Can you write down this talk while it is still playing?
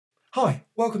Hi,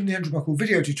 welcome to the Andrew Buckle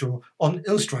video tutorial on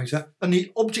Illustrator and the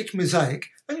object mosaic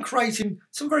and creating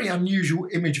some very unusual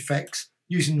image effects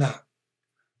using that.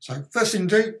 So first thing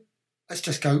to do, let's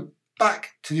just go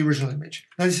back to the original image.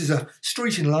 Now this is a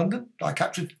street in London that I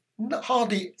captured,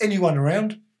 hardly anyone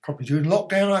around, probably during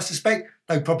lockdown I suspect,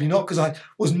 no probably not because I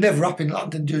was never up in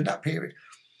London during that period.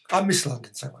 I miss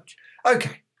London so much.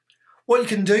 Okay, what you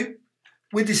can do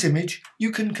with this image,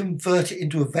 you can convert it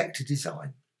into a vector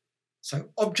design. So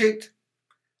object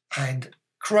and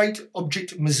create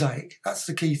object mosaic. That's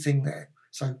the key thing there.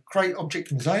 So create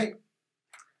object mosaic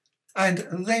and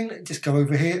then just go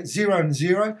over here, 0 and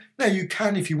 0. Now you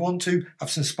can, if you want to,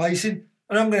 have some spacing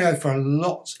and I'm going to go for a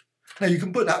lot. Now you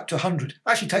can put that up to 100.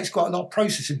 Actually takes quite a lot of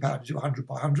processing power to do 100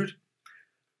 by 100.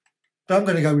 But I'm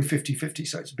going to go with 50-50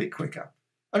 so it's a bit quicker.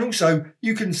 And also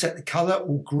you can set the colour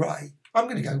or grey. I'm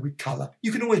going to go with colour.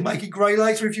 You can always make it grey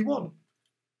later if you want.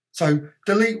 So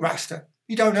delete raster.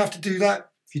 You don't have to do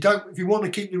that. If you want to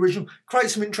keep the original, create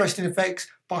some interesting effects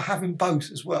by having both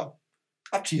as well.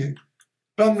 Up to you.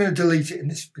 But I'm going to delete it in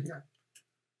this video.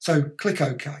 So click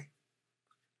OK.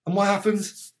 And what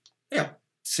happens? Yeah,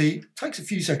 see, it takes a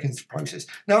few seconds to process.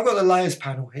 Now I've got the layers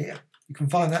panel here. You can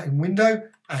find that in Window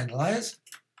and Layers.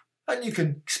 And you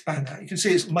can expand that. You can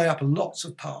see it's made up of lots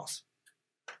of paths.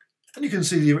 And you can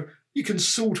see you can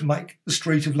sort of make the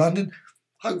street of London.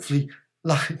 Hopefully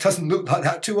it doesn't look like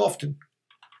that too often.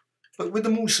 But with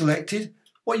them all selected,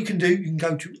 what you can do, you can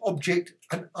go to Object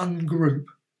and Ungroup.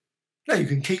 Now you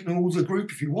can keep them all as a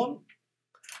group if you want.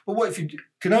 But what if you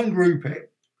can ungroup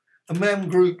it and when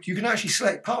ungrouped, you can actually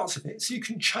select parts of it. So you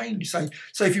can change, say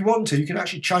if you want to, you can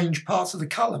actually change parts of the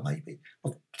colour maybe,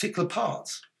 of particular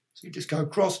parts. So you just go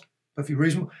across, perfectly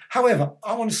reasonable. However,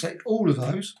 I want to select all of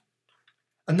those.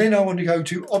 And then I want to go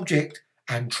to Object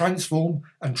and transform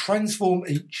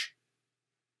each.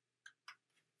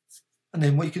 And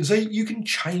then what you can see, you can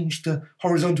change the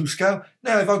horizontal scale.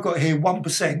 Now, if I've got here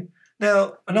 1%,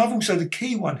 now, and I've also, the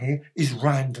key one here is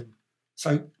random.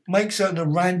 So make certain that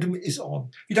random is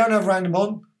on. If you don't have random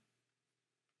on,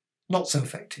 not so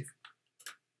effective.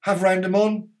 Have random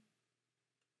on,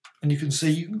 and you can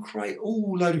see you can create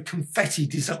all load of confetti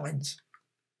designs.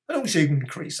 And also you can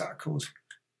increase that, of course.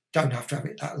 Don't have to have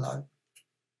it that low.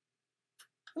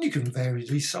 And you can vary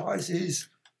these sizes.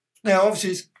 Now,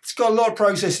 obviously, it's got a lot of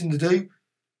processing to do.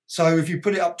 So if you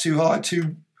put it up too high,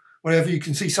 too whatever, you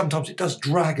can see sometimes it does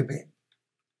drag a bit.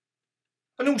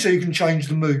 And also you can change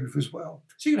the move as well.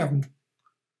 So you can have them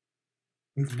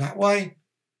move them that way.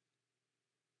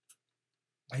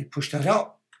 Maybe push that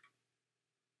up.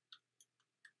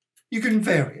 You can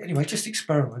vary. Anyway, just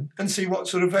experiment and see what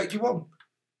sort of effect you want.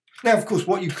 Now, of course,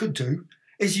 what you could do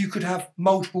is you could have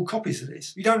multiple copies of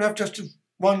this. You don't have just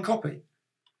one copy.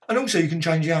 And also you can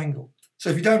change the angle. So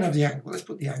if you don't have the angle, let's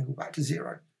put the angle back to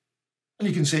 0. And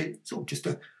you can see it sort of just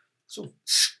a sort of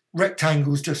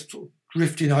rectangles just sort of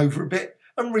drifting over a bit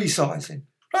and resizing.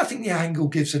 But I think the angle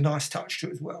gives a nice touch to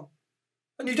it as well.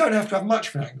 And you don't have to have much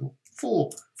of an angle.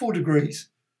 4 degrees.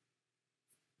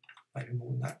 Maybe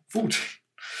more than that. 40,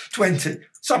 20,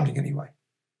 something anyway.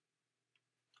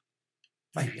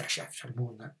 Maybe I actually have to have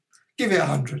more than that. Give it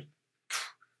 100.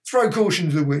 Throw caution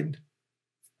to the wind.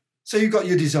 So you've got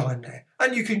your design there.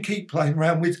 And you can keep playing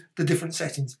around with the different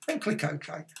settings and click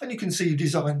OK. And you can see your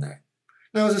design there.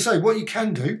 Now, as I say, what you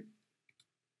can do,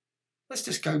 let's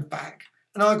just go back.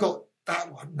 And I've got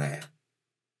that one there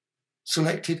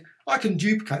selected. I can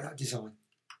duplicate that design.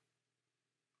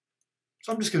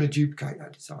 So I'm just going to duplicate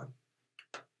that design.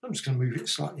 I'm just going to move it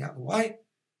slightly out of the way.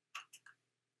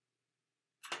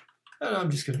 And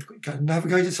I'm just going to go to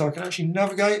Navigator so I can actually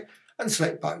navigate and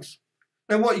select both.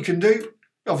 Now what you can do,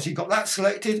 obviously you've got that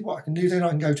selected. What I can do then, I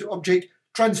can go to Object,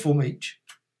 Transform Each.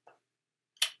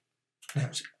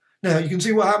 Now you can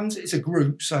see what happens. It's a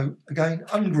group. So again,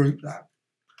 ungroup that.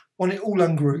 Want it all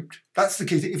ungrouped. That's the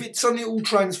key thing. If it suddenly all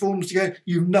transforms together,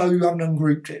 you know you haven't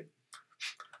ungrouped it.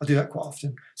 I do that quite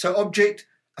often. So Object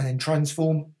and then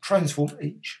Transform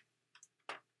Each.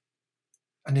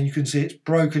 And then you can see it's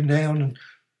broken down.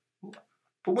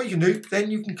 But what you can do,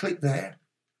 then you can click there.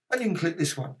 And you can click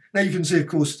this one. Now you can see, of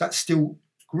course, that's still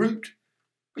grouped,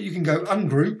 but you can go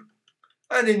ungroup,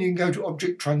 and then you can go to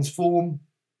Object, Transform,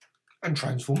 and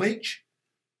Transform Each.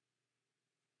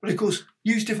 But of course,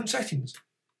 use different settings.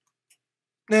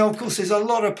 Now, of course, there's a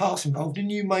lot of parts involved,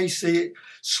 and you may see it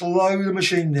slow the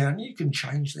machine down. You can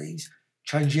change these,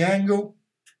 change the angle.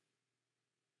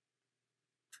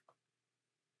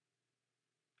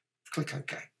 Click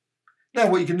OK. Now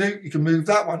what you can do, you can move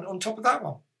that one on top of that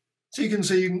one. So you can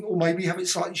see, or maybe have it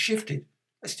slightly shifted.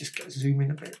 Let's just zoom in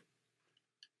a bit.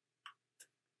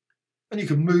 And you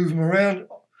can move them around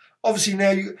Obviously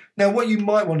now what you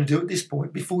might want to do at this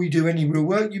point, before you do any real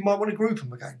work, you might want to group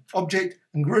them again. Object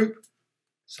and group.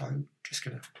 So just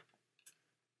going to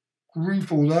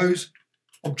group all those,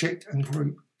 object and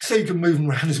group. So you can move them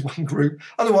around as one group.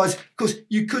 Otherwise, of course,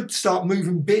 you could start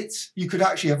moving bits. You could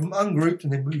actually have them ungrouped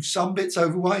and then move some bits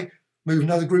over way, move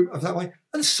another group over that way,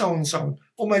 and so on and so on.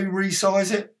 Or maybe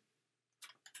resize it.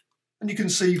 And you can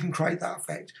see you can create that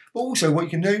effect. But also what you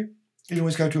can do, you can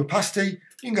always go to opacity.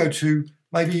 You can go to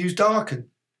maybe use darken,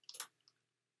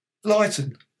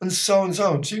 lighten, and so on and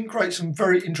so on. So you can create some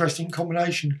very interesting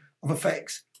combination of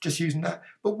effects just using that.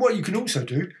 But what you can also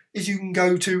do is you can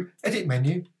go to edit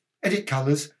menu, edit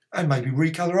colours, and maybe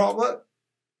recolor artwork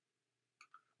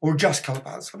or adjust colour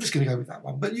balance. I'm just going to go with that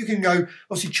one. But you can go,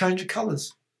 obviously, change the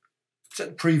colours, set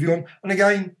the preview on, and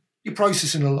again, you're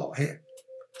processing a lot here.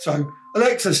 So,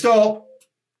 Alexa, stop.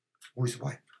 Always the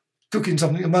way. Cooking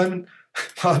something at the moment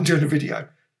while I'm doing a video.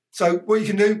 So what you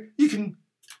can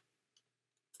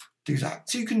do that.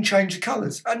 So you can change the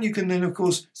colours, and you can then, of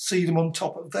course, see them on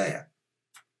top of there.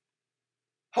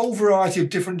 Whole variety of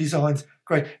different designs.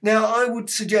 Great. Now, I would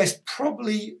suggest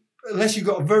probably, unless you've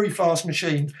got a very fast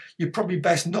machine, you're probably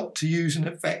best not to use an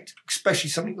effect, especially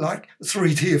something like a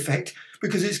 3D effect,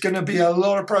 because it's going to be a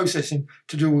lot of processing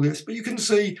to do all this. But you can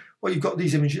see, well, you've got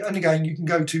these images, and again, you can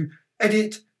go to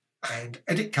edit and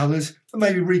edit colours, and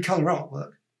maybe recolor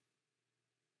artwork.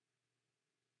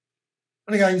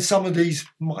 And again, some of these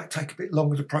might take a bit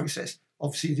longer to process.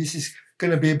 Obviously, this is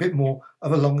going to be a bit more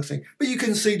of a longer thing. But you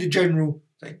can see the general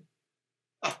thing.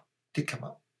 Ah, did come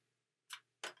up.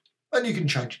 And you can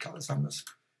change colours numbers.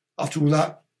 After all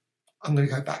that, I'm going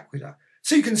to go back with that.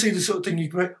 So you can see the sort of thing you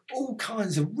can create all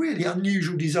kinds of really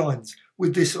unusual designs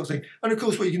with this sort of thing. And of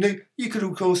course, what you can do, you could,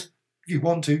 of course, if you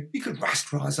want to, you could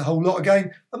rasterize the whole lot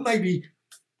again and maybe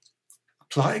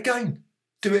apply it again.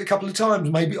 Do it a couple of times,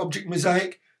 maybe object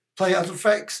mosaic, play other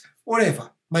effects,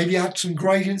 whatever. Maybe add some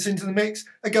gradients into the mix.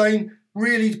 Again,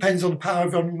 really depends on the power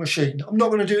of your machine. I'm not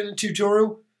going to do it in a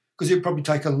tutorial because it'll probably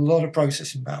take a lot of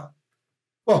processing power.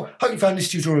 Well, hope you found this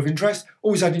tutorial of interest.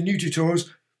 Always adding new tutorials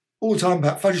all the time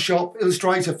about Photoshop,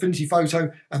 Illustrator, Affinity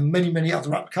Photo, and many, many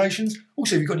other applications.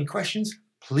 Also, if you've got any questions,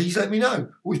 please let me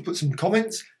know. Always put some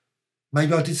comments.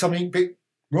 Maybe I did something a bit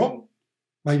wrong.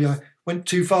 Maybe I went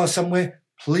too far somewhere.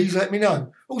 Please let me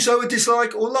know. Also, a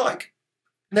dislike or like.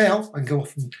 Now, I can go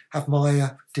off and have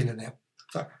my dinner now.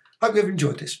 So, hope you have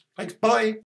enjoyed this. Thanks. Bye.